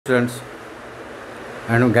Students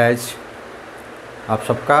and guys, आप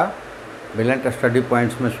सबका brilliant study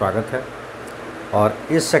points में स्वागत है। और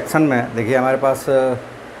इस सेक्शन में देखिए हमारे पास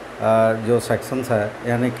जो सेक्शंस है,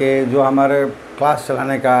 यानी कि जो हमारे क्लास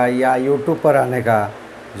चलाने का या यूट्यूब पर आने का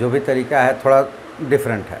जो भी तरीका है थोड़ा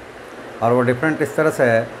डिफरेंट है। और वो डिफरेंट इस तरह से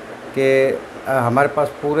है कि हमारे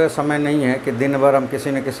पास पूरे समय नहीं है कि दिन भर हम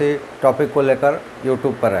किसी न किसी टॉपिक को लेकर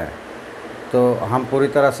यूट्यूब पर आएँ, तो हम पूरी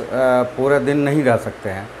तरह से पूरे दिन नहीं रह सकते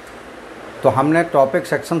हैं। तो हमने टॉपिक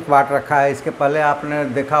सेक्शन बांट रखा है। इसके पहले आपने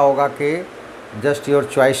देखा होगा कि जस्ट योर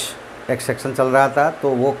चॉइस एक सेक्शन चल रहा था, तो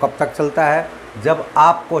वो कब तक चलता है? जब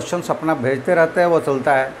आप क्वेश्चंस अपना भेजते रहते हैं वो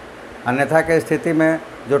चलता है। अन्यथा की स्थिति में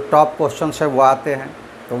जो टॉप क्वेश्चंस है वो आते हैं,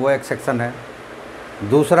 तो वो एक सेक्शन है।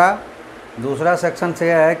 दूसरा सेक्शन से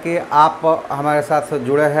यह है कि आप हमारे साथ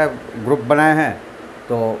जुड़े हैं, ग्रुप बनाए हैं,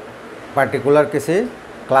 तो पर्टिकुलर किसी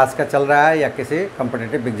क्लास का चल रहा है या किसी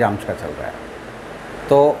कॉम्पिटिटिव एग्ज़ाम्स का चल रहा है,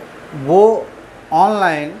 तो वो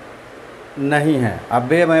ऑनलाइन नहीं है। अब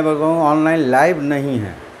भी मैं बोल रहा हूँ ऑनलाइन लाइव नहीं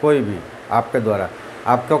है कोई भी आपके द्वारा,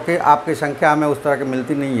 क्योंकि आपकी संख्या हमें उस तरह की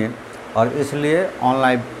मिलती नहीं है और इसलिए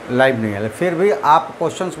ऑनलाइन लाइव नहीं है। फिर भी आप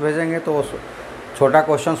क्वेश्चंस भेजेंगे तो उस छोटा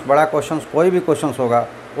क्वेश्चंस, बड़ा क्वेश्चंस, कोई भी क्वेश्चंस होगा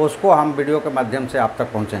उसको हम वीडियो के माध्यम से आप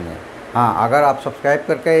तक पहुँचेंगे। हाँ, अगर आप सब्सक्राइब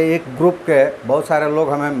करके एक ग्रुप के बहुत सारे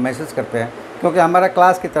लोग हमें मैसेज करते हैं, क्योंकि हमारा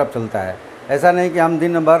क्लास की तरफ चलता है। ऐसा नहीं कि हम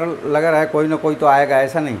दिन भर लगा रहे कोई ना कोई तो आएगा,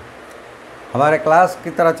 ऐसा नहीं। हमारे क्लास की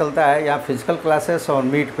तरह चलता है। यहाँ फिजिकल क्लासेस और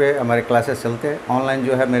मीट पे हमारे क्लासेस चलते हैं। ऑनलाइन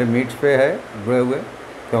जो है मेरे मीट्स पे है जुड़े हुए,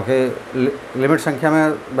 क्योंकि लिमिट संख्या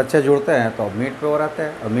में बच्चे जुड़ते हैं तो मीट पे वो रहते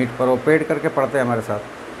हैं और मीट पर वो पेड करके पढ़ते हैं हमारे साथ,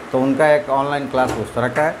 तो उनका एक ऑनलाइन क्लास उस तरह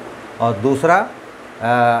का है। और दूसरा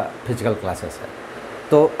फिजिकल क्लासेस है।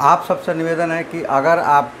 तो आप सबसे निवेदन है कि अगर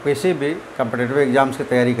आप किसी भी कॉम्पिटिटिव एग्ज़ाम्स की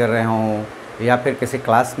तैयारी कर रहे हों या फिर किसी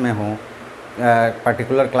क्लास में हों,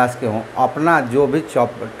 पर्टिकुलर क्लास के हों, अपना जो भी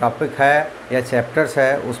टॉपिक है या चैप्टर्स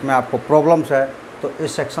है उसमें आपको प्रॉब्लम्स है तो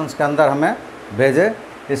इस सेक्शंस के अंदर हमें भेजें।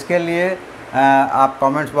 इसके लिए आप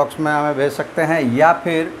कमेंट्स बॉक्स में हमें भेज सकते हैं या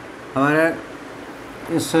फिर हमारे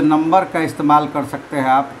इस नंबर का इस्तेमाल कर सकते हैं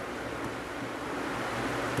आप,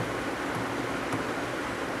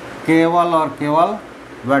 केवल और केवल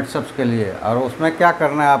व्हाट्सएप के लिए। और उसमें क्या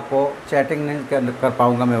करना है, आपको चैटिंग नहीं कर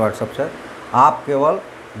पाऊँगा मैं व्हाट्सएप से। आप केवल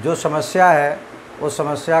जो समस्या है उस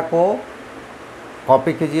समस्या को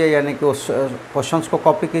कॉपी कीजिए, यानी कि उस क्वेश्चंस को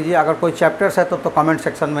कॉपी कीजिए। अगर कोई चैप्टर्स है तो कमेंट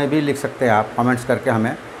सेक्शन में भी लिख सकते हैं आप, कमेंट्स करके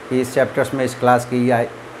हमें कि इस चैप्टर्स में इस क्लास की या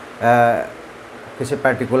किसी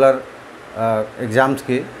पर्टिकुलर एग्ज़ाम्स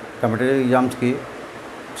की, कॉम्पिटिटिव एग्ज़ाम्स की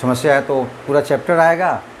समस्या है तो पूरा चैप्टर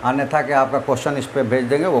आएगा। अन्यथा कि आपका क्वेश्चन इस पर भेज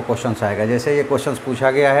देंगे, वो क्वेश्चंस आएगा। जैसे ये क्वेश्चंस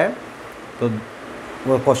पूछा गया है तो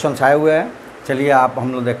वो क्वेश्चंस आए हुए हैं। चलिए आप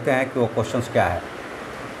हम लोग देखते हैं कि वो क्वेश्चंस क्या है।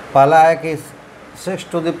 पहला है कि 6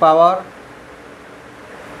 to the power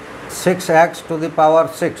 6x to the power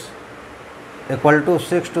 6 equal to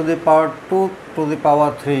 6 to the power 2 to the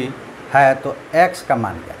power 3 है, तो x का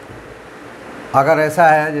मान क्या है? अगर ऐसा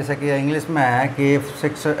है जैसे कि इंग्लिश में है कि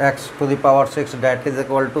 6x to the power 6 that is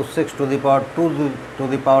equal to 6 to the power 2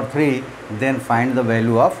 to the power 3 then find the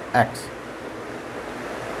value of x।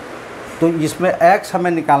 तो इसमें x हमें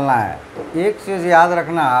निकालना है। तो एक चीज़ याद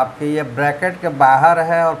रखना आप कि ये ब्रैकेट के बाहर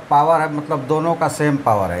है और पावर है, मतलब दोनों का सेम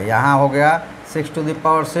पावर है। यहाँ हो गया 6 to the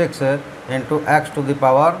power 6 into x to the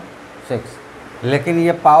power 6, लेकिन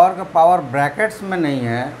ये पावर का पावर ब्रैकेट्स में नहीं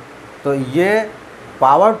है, तो ये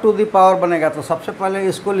पावर टू दी पावर बनेगा। तो सबसे पहले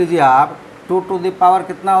इसको लीजिए आप, 2 to the power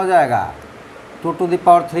कितना हो जाएगा? 2 to the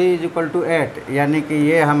power 3 is equal to 8, यानी कि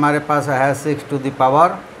ये हमारे पास है 6 to the power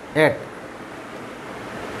 8।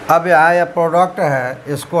 अब यहाँ यह प्रोडक्ट है,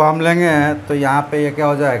 इसको हम लेंगे तो यहाँ पे ये क्या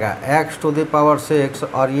हो जाएगा? x to the power 6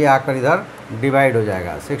 और ये आकर इधर डिवाइड हो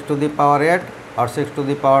जाएगा 6 to the power 8 और 6 to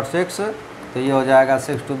the power 6, तो ये हो जाएगा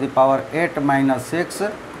 6 to the power 8 minus 6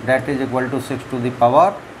 date is equal to 6 to the power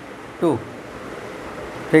 2।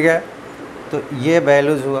 ठीक है, तो ये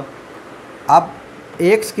वैल्यूज़ हुआ। अब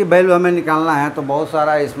x की वैल्यू हमें निकालना है, तो बहुत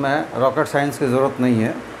सारा इसमें रॉकेट साइंस की ज़रूरत नहीं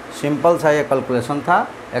है, सिंपल सा ये कैलकुलेशन था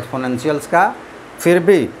एक्सपोनेंशियल्स का। फिर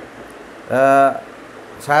भी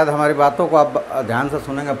शायद हमारी बातों को आप ध्यान से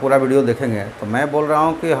सुनेंगे, पूरा वीडियो देखेंगे, तो मैं बोल रहा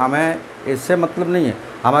हूँ कि हमें इससे मतलब नहीं है।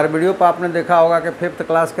 हमारे वीडियो पर आपने देखा होगा कि 5th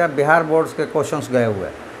क्लास का बिहार बोर्ड्स के क्वेश्चंस गए हुए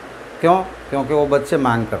हैं। क्यों? क्योंकि वो बच्चे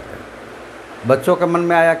मांग करते हैं। बच्चों के मन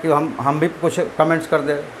में आया कि हम भी कुछ कमेंट्स कर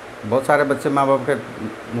दें। बहुत सारे बच्चे माँ बाप के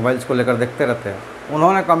मोबाइल्स को लेकर देखते रहते हैं,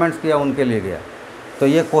 उन्होंने कमेंट्स किया, उनके लिए गया। तो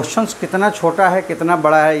ये क्वेश्चंस कितना छोटा है कितना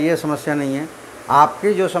बड़ा है ये समस्या नहीं है।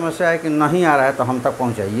 आपकी जो समस्या है कि नहीं आ रहा है तो हम तक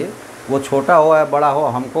पहुंचाइए, वो छोटा हो या बड़ा हो,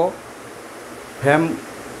 हमको फेम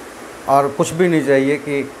और कुछ भी नहीं चाहिए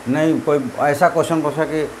कि नहीं कोई ऐसा क्वेश्चन पूछा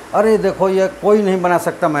कि अरे देखो ये कोई नहीं बना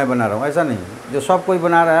सकता, मैं बना रहा हूँ, ऐसा नहीं। जो सब कोई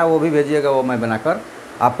बना रहा है वो भी भेजिएगा, वो मैं बनाकर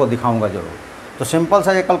आपको दिखाऊंगा ज़रूर। तो सिंपल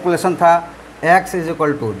सा ये कैलकुलेशन था। x इज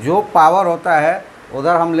इक्वल टू जो पावर होता है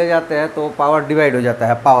उधर हम ले जाते हैं तो पावर डिवाइड हो जाता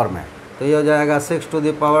है पावर में, तो ये हो जाएगा 6 टू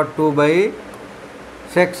द पावर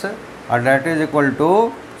 2/6 और date is equal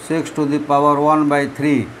to 6 to the power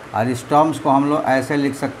 1/3। और इस टर्म्स को हम लोग ऐसे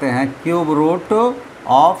लिख सकते हैं क्यूब रूट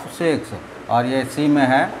ऑफ 6, और ये सी में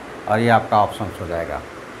है और ये आपका ऑप्शन हो जाएगा।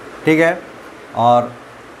 ठीक है, और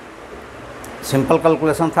सिंपल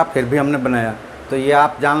कैलकुलेशन था फिर भी हमने बनाया। तो ये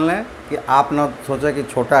आप जान लें कि आप ना सोचें कि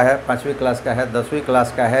छोटा है, 5वीं क्लास का है, 10वीं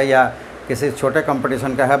क्लास का है, या किसी छोटे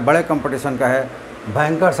कंपटीशन का है, बड़े कंपटीशन का है,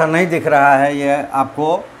 भयंकर सा नहीं दिख रहा है ये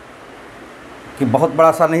आपको कि बहुत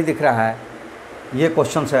बड़ा सा नहीं दिख रहा है ये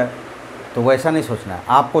क्वेश्चंस है, तो वैसा नहीं सोचना है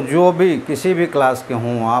आपको। जो भी किसी भी क्लास के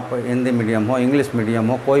हों, आप हिंदी मीडियम हो, इंग्लिश मीडियम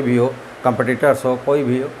हो, कोई भी हो, कंपटीटर्स हो, कोई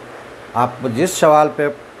भी हो, आप जिस सवाल पे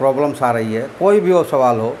प्रॉब्लम्स आ रही है, कोई भी वो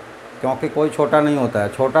सवाल हो, क्योंकि कोई छोटा नहीं होता है,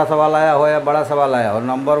 छोटा सवाल आया हो या बड़ा सवाल आया हो,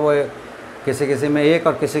 नंबर वो किसी किसी में 1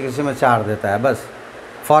 और किसी किसी में 4 देता है, बस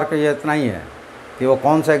फ़र्क ये इतना ही है कि वो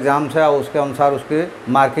कौन सा एग्ज़ाम से और उसके अनुसार उसकी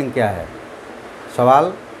मार्किंग क्या है।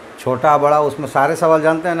 सवाल छोटा बड़ा उसमें सारे सवाल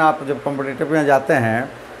जानते हैं ना आप, जब कॉम्पिटिटिव में जाते हैं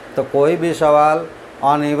तो कोई भी सवाल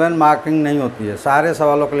ऑन इवन मार्किंग नहीं होती है, सारे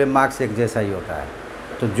सवालों के लिए मार्क्स एक जैसा ही होता है।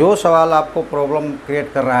 तो जो सवाल आपको प्रॉब्लम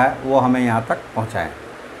क्रिएट कर रहा है वो हमें यहाँ तक पहुँचाएँ,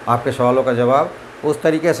 आपके सवालों का जवाब उस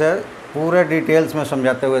तरीके से पूरे डिटेल्स में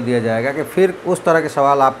समझाते हुए दिया जाएगा कि फिर उस तरह के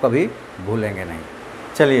सवाल आप कभी भूलेंगे नहीं।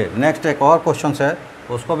 चलिए नेक्स्ट एक और क्वेश्चन है,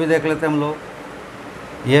 उसको भी देख लेते हैं हम लोग।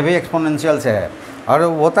 ये भी एक्सपोनेंशियल से है, और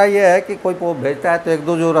होता ये है कि कोई वो भेजता है तो एक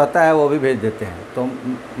दो जो रहता है वो भी भेज देते हैं। तो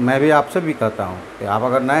मैं भी आपसे भी कहता हूँ कि आप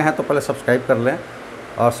अगर नए हैं तो पहले सब्सक्राइब कर लें,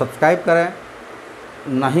 और सब्सक्राइब करें,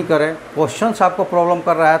 नहीं करें, क्वेश्चंस आपको प्रॉब्लम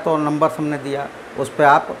कर रहा है तो नंबर हमने दिया उस पर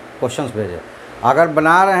आप क्वेश्चंस भेजें। अगर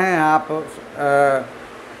बना रहे हैं आप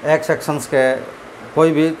एक सेक्शंस के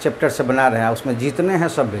कोई भी चैप्टर से बना रहे हैं, उसमें जितने हैं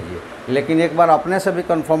सब भेजिए, लेकिन एक बार अपने से भी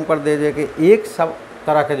कंफर्म कर दीजिए कि एक सब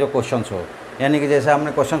तरह के जो क्वेश्चंस हो, यानी कि जैसे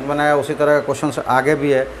हमने क्वेश्चंस बनाया उसी तरह का क्वेश्चंस आगे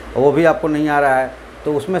भी है, वो भी आपको नहीं आ रहा है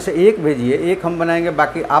तो उसमें से एक भेजिए, एक हम बनाएंगे,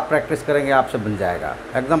 बाकी आप प्रैक्टिस करेंगे, आपसे बन जाएगा,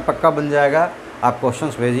 एकदम पक्का बन जाएगा। आप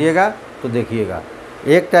क्वेश्चंस भेजिएगा तो देखिएगा,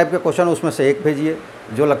 एक टाइप के क्वेश्चन उसमें से एक भेजिए,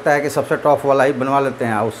 जो लगता है कि सबसे टॉप वाला ही बनवा लेते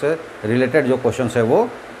हैं, उससे रिलेटेड जो क्वेश्चन है वो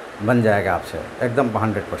बन जाएगा आपसे एकदम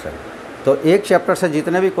 100%। तो एक चैप्टर से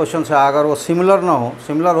जितने भी क्वेश्चन है अगर वो सिमिलर ना हो,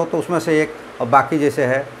 सिमिलर हो तो उसमें से एक, और बाकी जैसे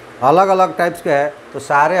है अलग अलग टाइप्स के है तो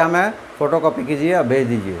सारे हमें फ़ोटोकॉपी कीजिए और भेज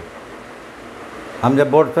दीजिए। हम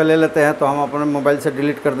जब बोर्ड पे ले लेते हैं तो हम अपने मोबाइल से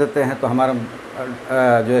डिलीट कर देते हैं, तो हमारा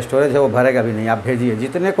जो स्टोरेज है वो भरेगा भी नहीं। आप भेजिए,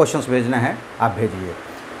 जितने क्वेश्चंस भेजने हैं आप भेजिए।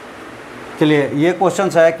 चलिए ये क्वेश्चन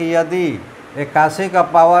है कि यदि 81 का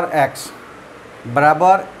पावर x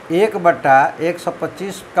बराबर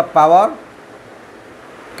 1/125 का पावर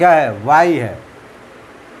क्या है, y है,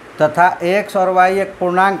 तथा x और y एक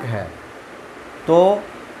पूर्णांक है, तो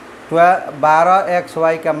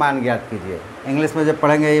 12xy का मान ज्ञात कीजिए। इंग्लिश में जब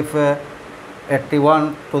पढ़ेंगे, if 81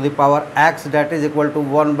 to the power x date is equal to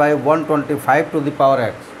 1/125 to the power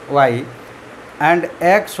x y and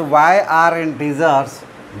x y are integers,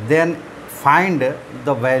 then find the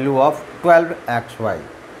value of 12xy।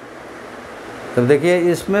 तो देखिए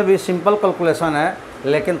इसमें भी सिंपल कैलकुलेशन है,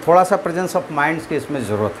 लेकिन थोड़ा सा प्रेजेंस ऑफ माइंड्स की इसमें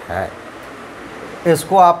ज़रूरत है।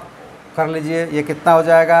 इसको आप कर लीजिए, ये कितना हो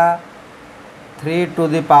जाएगा, 3 to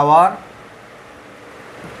the power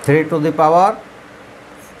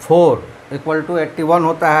 4 equal to 81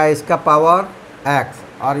 होता है, इसका पावर x,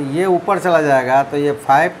 और ये ऊपर चला जाएगा तो ये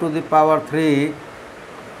 5 टू द पावर 3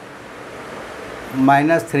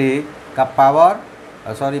 -3 का पावर,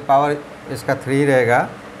 सॉरी पावर इसका 3 रहेगा,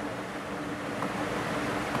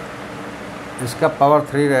 इसका पावर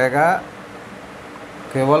 3 रहेगा,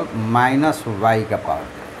 केवल -y का पावर।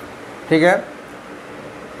 ठीक है,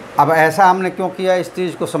 अब ऐसा हमने क्यों किया, इस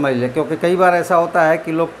चीज़ को समझ लें, क्योंकि कई बार ऐसा होता है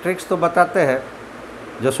कि लोग ट्रिक्स तो बताते हैं।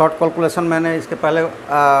 जो शॉर्ट कैलकुलेशन मैंने इसके पहले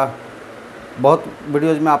बहुत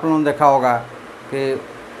वीडियोज़ में आप लोगों ने देखा होगा कि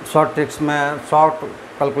शॉर्ट ट्रिक्स में, शॉर्ट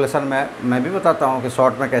कैलकुलेशन में मैं भी बताता हूँ कि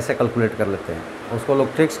शॉर्ट में कैसे कैलकुलेट कर लेते हैं, उसको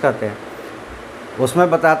लोग ट्रिक्स कहते हैं। उसमें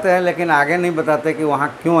बताते हैं लेकिन आगे नहीं बताते कि वहाँ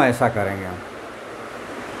क्यों ऐसा करेंगे हम।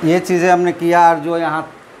 ये चीज़ें हमने किया, और जो यहाँ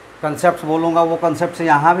कंसेप्ट बोलूँगा वो कंसेप्ट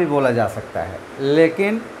यहाँ भी बोला जा सकता है,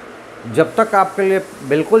 लेकिन जब तक आपके लिए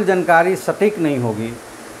बिल्कुल जानकारी सटीक नहीं होगी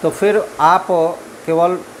तो फिर आप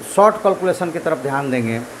केवल शॉर्ट कैलकुलेशन की तरफ ध्यान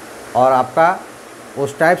देंगे, और आपका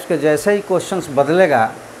उस टाइप्स के जैसे ही क्वेश्चंस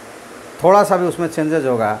बदलेगा, थोड़ा सा भी उसमें चेंजेज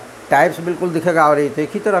होगा, टाइप्स बिल्कुल दिखेगा और एक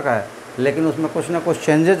ही तरह का है, लेकिन उसमें कुछ ना कुछ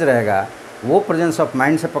चेंजेज रहेगा, वो प्रेजेंस ऑफ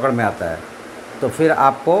माइंड से पकड़ में आता है तो फिर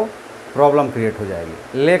आपको प्रॉब्लम क्रिएट हो जाएगी,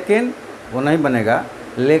 लेकिन वो नहीं बनेगा।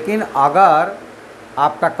 लेकिन अगर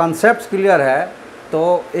आपका कंसेप्ट क्लियर है तो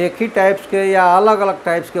एक ही टाइप्स के या अलग अलग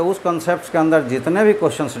टाइप्स के उस कंसेप्ट के अंदर जितने भी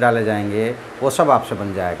क्वेश्चंस डाले जाएंगे वो सब आपसे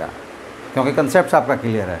बन जाएगा, क्योंकि कंसेप्ट आपका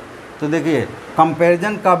क्लियर है। तो देखिए,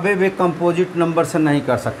 कंपैरिजन कभी भी कंपोजिट नंबर से नहीं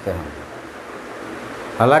कर सकते हैं।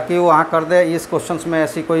 हालांकि वहाँ कर दे, इस क्वेश्चंस में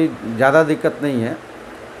ऐसी कोई ज़्यादा दिक्कत नहीं है,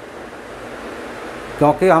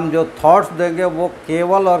 क्योंकि हम जो थॉट्स देंगे वो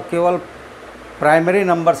केवल और केवल प्राइमरी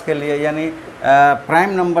नंबर्स के लिए यानी प्राइम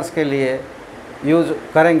नंबर्स के लिए यूज़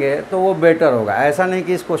करेंगे तो वो बेटर होगा। ऐसा नहीं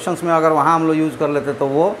कि इस क्वेश्चंस में अगर वहाँ हम लोग यूज़ कर लेते तो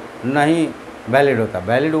वो नहीं वैलिड होता,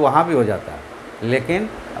 वैलिड वहाँ भी हो जाता है। लेकिन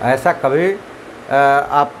ऐसा कभी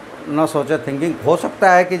आप न सोचे, थिंकिंग हो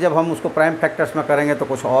सकता है कि जब हम उसको प्राइम फैक्टर्स में करेंगे तो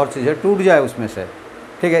कुछ और चीज़ें टूट जाए उसमें से,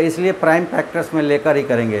 ठीक है, इसलिए प्राइम फैक्टर्स में लेकर ही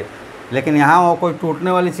करेंगे। लेकिन यहाँ वो कोई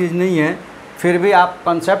टूटने वाली चीज़ नहीं है, फिर भी आप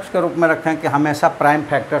कंसेप्ट के रूप में रखें कि हमेशा प्राइम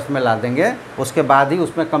फैक्टर्स में ला देंगे, उसके बाद ही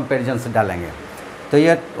उसमें कंपेरिजन्स डालेंगे। तो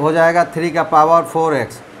ये हो जाएगा 3 का पावर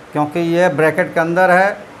 4x, क्योंकि ये ब्रैकेट के अंदर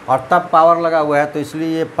है और तब पावर लगा हुआ है तो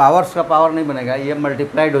इसलिए ये पावर्स का पावर नहीं बनेगा, ये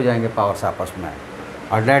मल्टीप्लाइड हो जाएंगे पावर्स आपस में,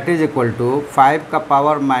 और डेट इज़ इक्वल टू 5 का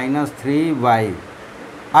पावर -3y।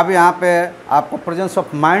 अब यहाँ पे आपको प्रेजेंस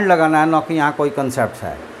ऑफ माइंड लगाना है, ना कि यहाँ कोई कंसेप्ट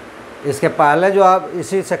है। इसके पहले जो आप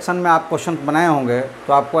इसी सेक्शन में आप क्वेश्चन बनाए होंगे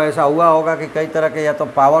तो आपको ऐसा हुआ होगा कि कई तरह के या तो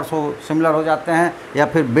पावर्स सिमिलर हो जाते हैं या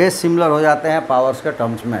फिर बेस सिमिलर हो जाते हैं पावर्स के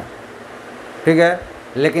टर्म्स में, ठीक है।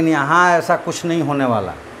 लेकिन यहाँ ऐसा कुछ नहीं होने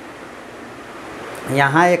वाला,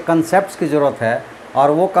 यहाँ एक कंसेप्ट की ज़रूरत है,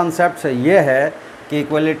 और वो कंसेप्ट ये है कि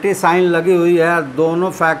इक्वलिटी साइन लगी हुई है,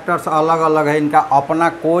 दोनों फैक्टर्स अलग अलग है, इनका अपना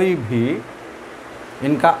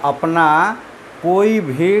कोई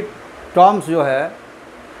भी टर्म्स जो है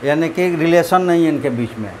यानी कि रिलेशन नहीं है इनके बीच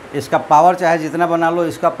में। इसका पावर चाहे जितना बना लो,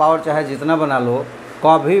 इसका पावर चाहे जितना बना लो,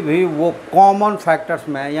 कभी भी वो कॉमन फैक्टर्स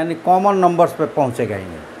में यानी कॉमन नंबर्स पे पहुंचेगा ही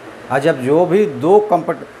नहीं। और जब जो भी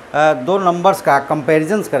दो नंबर्स का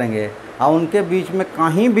कंपैरिजंस करेंगे और उनके बीच में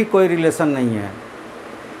कहीं भी कोई रिलेशन नहीं है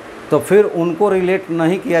तो फिर उनको रिलेट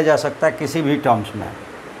नहीं किया जा सकता किसी भी टर्म्स में,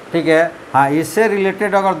 ठीक है। हाँ, इससे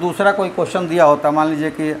रिलेटेड अगर दूसरा कोई क्वेश्चन दिया होता, मान लीजिए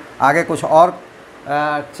कि आगे कुछ और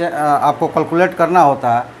आपको कैलकुलेट करना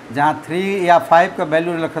होता जहाँ 3 या 5 का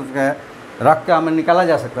वैल्यू रख के हमें निकाला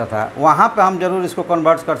जा सकता था, वहाँ पे हम जरूर इसको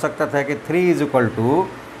कन्वर्ट कर सकते थे कि 3 =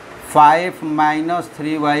 5 -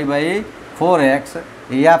 3y/4x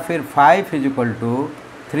या फिर 5 =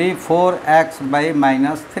 3 4x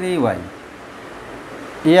 -3y,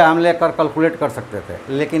 ये हम लेकर कैलकुलेट कर सकते थे।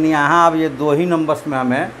 लेकिन यहाँ अब ये दो ही नंबर्स में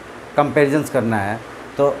हमें कंपैरिजंस करना है,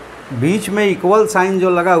 तो बीच में इक्वल साइन जो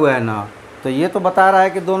लगा हुआ है ना, तो ये तो बता रहा है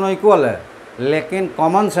कि दोनों इक्वल है, लेकिन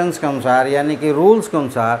कॉमन सेंस के अनुसार यानी कि रूल्स के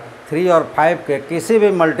अनुसार 3 और 5 के किसी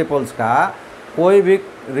भी मल्टीपल्स का कोई भी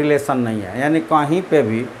रिलेशन नहीं है। यानी कहीं पे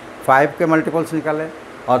भी 5 के मल्टीपल्स निकाले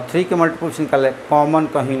और 3 के मल्टीपल्स निकाले, कॉमन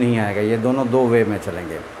कहीं नहीं आएगा, ये दोनों दो वे में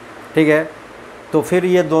चलेंगे, ठीक है। तो फिर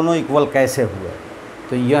ये दोनों इक्वल कैसे हुए?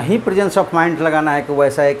 तो यही प्रेजेंस ऑफ माइंड लगाना है कि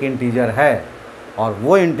वैसा एक इंटीजर है और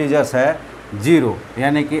वो इंटीजर्स है 0,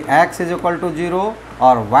 यानी कि x = 0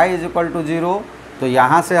 और y = 0। तो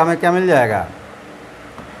यहाँ से हमें क्या मिल जाएगा?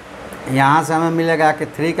 यहाँ से हमें मिलेगा कि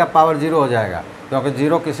 3 का पावर 0 हो जाएगा, क्योंकि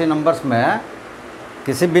 0 किसी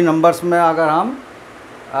भी नंबर्स में अगर हम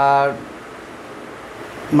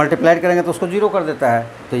मल्टीप्लाइड करेंगे तो उसको 0 कर देता है।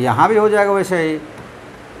 तो यहाँ भी हो जाएगा वैसे ही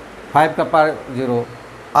 5 का पावर 0।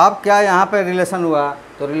 अब क्या यहाँ पे रिलेशन हुआ?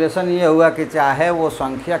 तो रिलेशन ये हुआ कि चाहे वो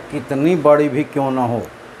संख्या कितनी बड़ी भी क्यों ना हो,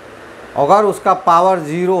 अगर उसका पावर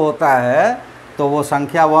 0 होता है तो वो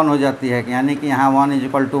संख्या 1 हो जाती है, यानी कि यहाँ 1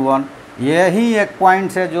 = 1। यही एक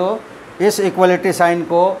पॉइंट है जो इस इक्वलिटी साइन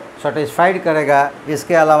को सेटिस्फाइड करेगा,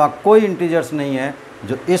 इसके अलावा कोई इंटीजर्स नहीं है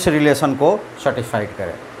जो इस रिलेशन को सेटिस्फाइड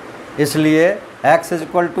करे। इसलिए x =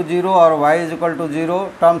 0 और y = 0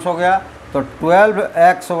 टर्म्स हो गया, तो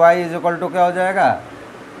 12xy = क्या हो जाएगा?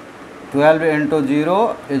 12 ×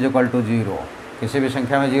 0 = 0। किसी भी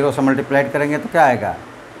संख्या में 0 से मल्टीप्लाइड करेंगे तो क्या आएगा?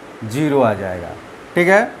 0 आ जाएगा, ठीक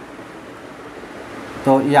है।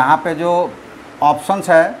 तो यहाँ पे जो ऑप्शंस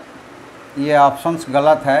है ये ऑप्शंस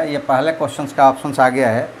गलत है, ये पहले क्वेश्चंस का ऑप्शंस आ गया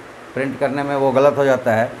है, प्रिंट करने में वो गलत हो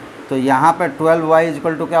जाता है। तो यहाँ पे 12y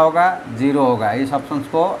 = क्या होगा? 0 होगा। इस ऑप्शंस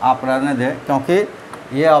को आप रहने दें, क्योंकि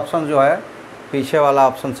ये ऑप्शन जो है पीछे वाला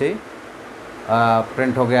ऑप्शन से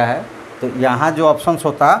प्रिंट हो गया है। तो यहाँ जो ऑप्शंस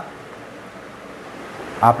होता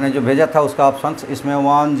आपने जो भेजा था उसका ऑप्शंस, इसमें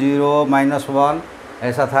 1 0 -1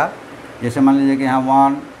 ऐसा था। जैसे मान लीजिए कि यहाँ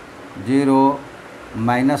 1 0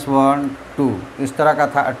 -1 2 इस तरह का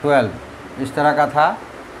था, 12 इस तरह का था,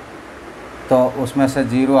 तो उसमें से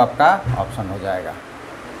 0 आपका ऑप्शन हो जाएगा,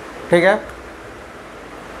 ठीक है।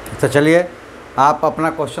 तो चलिए आप अपना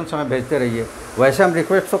क्वेश्चन हमें भेजते रहिए। वैसे हम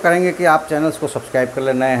रिक्वेस्ट तो करेंगे कि आप चैनल्स को सब्सक्राइब कर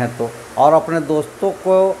ले नए हैं तो, और अपने दोस्तों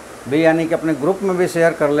को भी यानी कि अपने ग्रुप में भी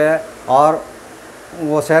शेयर कर ले, और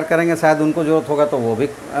वो शेयर करेंगे शायद उनको ज़रूरत होगा तो वो भी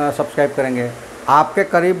सब्सक्राइब करेंगे। आपके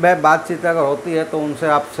करीब है बातचीत अगर होती है तो उनसे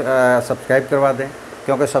आप सब्सक्राइब करवा दें,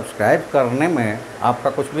 क्योंकि सब्सक्राइब करने में आपका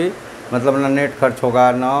कुछ भी मतलब ना नेट खर्च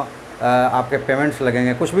होगा, ना आपके पेमेंट्स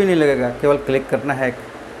लगेंगे, कुछ भी नहीं लगेगा, केवल क्लिक करना है।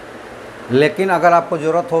 लेकिन अगर आपको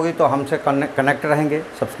ज़रूरत होगी तो हमसे कनेक्ट रहेंगे,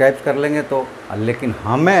 सब्सक्राइब कर लेंगे तो, लेकिन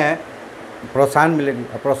हमें प्रोत्साहन मिलेगी।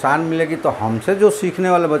 प्रोत्साहन मिलेगी तो हमसे जो सीखने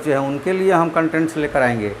वाले बच्चे हैं उनके लिए हम कंटेंट्स लेकर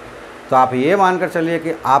आएंगे। तो आप ये मानकर चलिए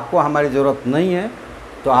कि आपको हमारी ज़रूरत नहीं है,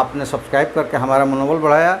 तो आपने सब्सक्राइब करके हमारा मनोबल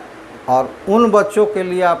बढ़ाया, और उन बच्चों के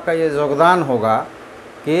लिए आपका ये योगदान होगा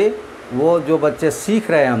कि वो जो बच्चे सीख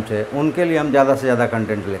रहे हैं हमसे, उनके लिए हम ज़्यादा से ज़्यादा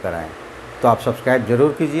कंटेंट लेकर आएँ। तो आप सब्सक्राइब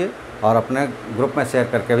ज़रूर कीजिए, और अपने ग्रुप में शेयर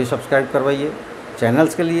करके भी सब्सक्राइब करवाइए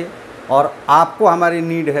चैनल्स के लिए। और आपको हमारी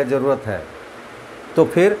नीड है, ज़रूरत है, तो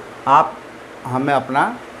फिर आप हमें अपना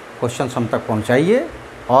क्वेश्चन हम तक पहुंचाइए,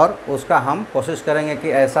 और उसका हम कोशिश करेंगे कि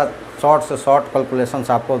ऐसा शॉर्ट से शॉर्ट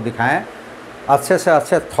कैलकुलेशंस आपको दिखाएं, अच्छे से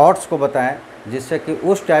अच्छे थॉट्स को बताएं, जिससे कि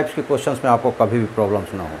उस टाइप्स के क्वेश्चंस में आपको कभी भी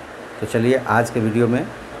प्रॉब्लम्स ना हो। तो चलिए आज के वीडियो में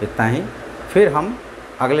इतना ही। फिर हम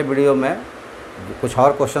अगले वीडियो में कुछ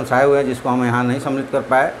और क्वेश्चंस आए हुए हैं जिसको हम यहाँ नहीं सम्मिलित कर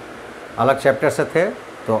पाए, अलग चैप्टर से थे,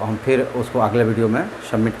 तो हम फिर उसको अगले वीडियो में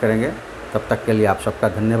सबमिट करेंगे। तब तक के लिए आप सबका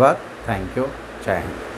धन्यवाद। Thank you. जय हिंद।